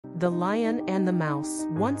The Lion and the Mouse.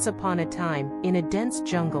 Once upon a time, in a dense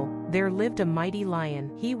jungle, there lived a mighty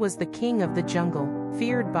lion. He was the king of the jungle,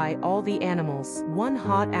 feared by all the animals. One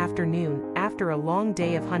hot afternoon, after a long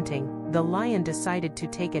day of hunting, the lion decided to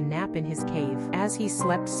take a nap in his cave. As he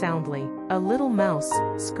slept soundly, a little mouse,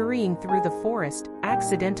 scurrying through the forest,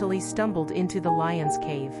 accidentally stumbled into the lion's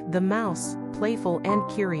cave. The mouse, playful and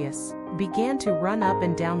curious, began to run up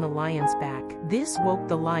and down the lion's back. This woke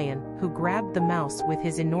the lion, who grabbed the mouse with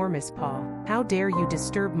his enormous paw. "How dare you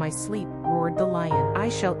disturb my sleep?" roared the lion. "I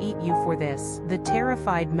shall eat you for this." The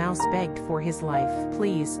terrified mouse begged for his life.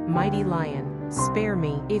 "Please, mighty lion, spare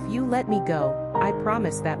me. If you let me go, I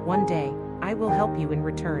promise that one day, I will help you in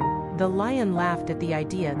return." The lion laughed at the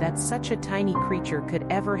idea that such a tiny creature could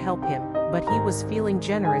ever help him, but he was feeling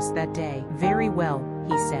generous that day. "Very well,"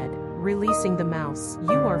 he said, releasing the mouse.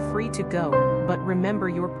 "You are free to go, but remember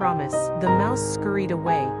your promise." The mouse scurried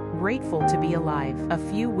away, grateful to be alive. A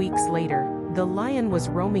few weeks later, the lion was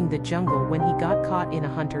roaming the jungle when he got caught in a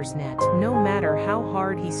hunter's net. No matter how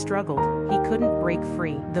hard he struggled, he couldn't break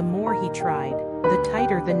free. The more he tried, the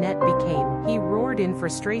tighter the net became. He roared in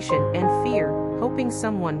frustration and fear, hoping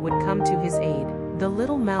someone would come to his aid. The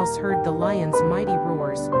little mouse heard the lion's mighty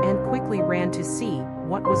roars, and quickly ran to see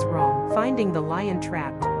what was wrong. Finding the lion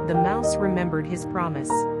trapped, the mouse remembered his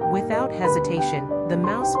promise. Without hesitation, the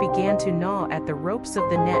mouse began to gnaw at the ropes of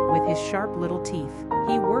the net with his sharp little teeth.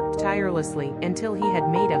 He worked tirelessly until he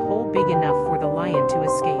had made a hole big enough for the lion to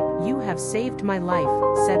escape. "You have saved my life,"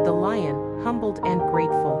 said the lion, humbled and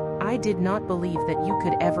grateful. "I did not believe that you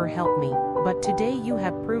could ever help me, but today you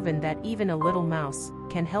have proven that even a little mouse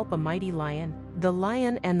can help a mighty lion." The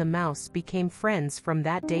lion and the mouse became friends from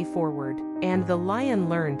that day forward, and the lion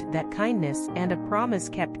learned that kindness and a promise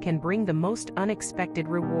kept can bring the most unexpected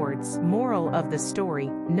rewards. Moral of the story: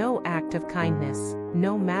 no act of kindness,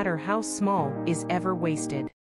 no matter how small, is ever wasted.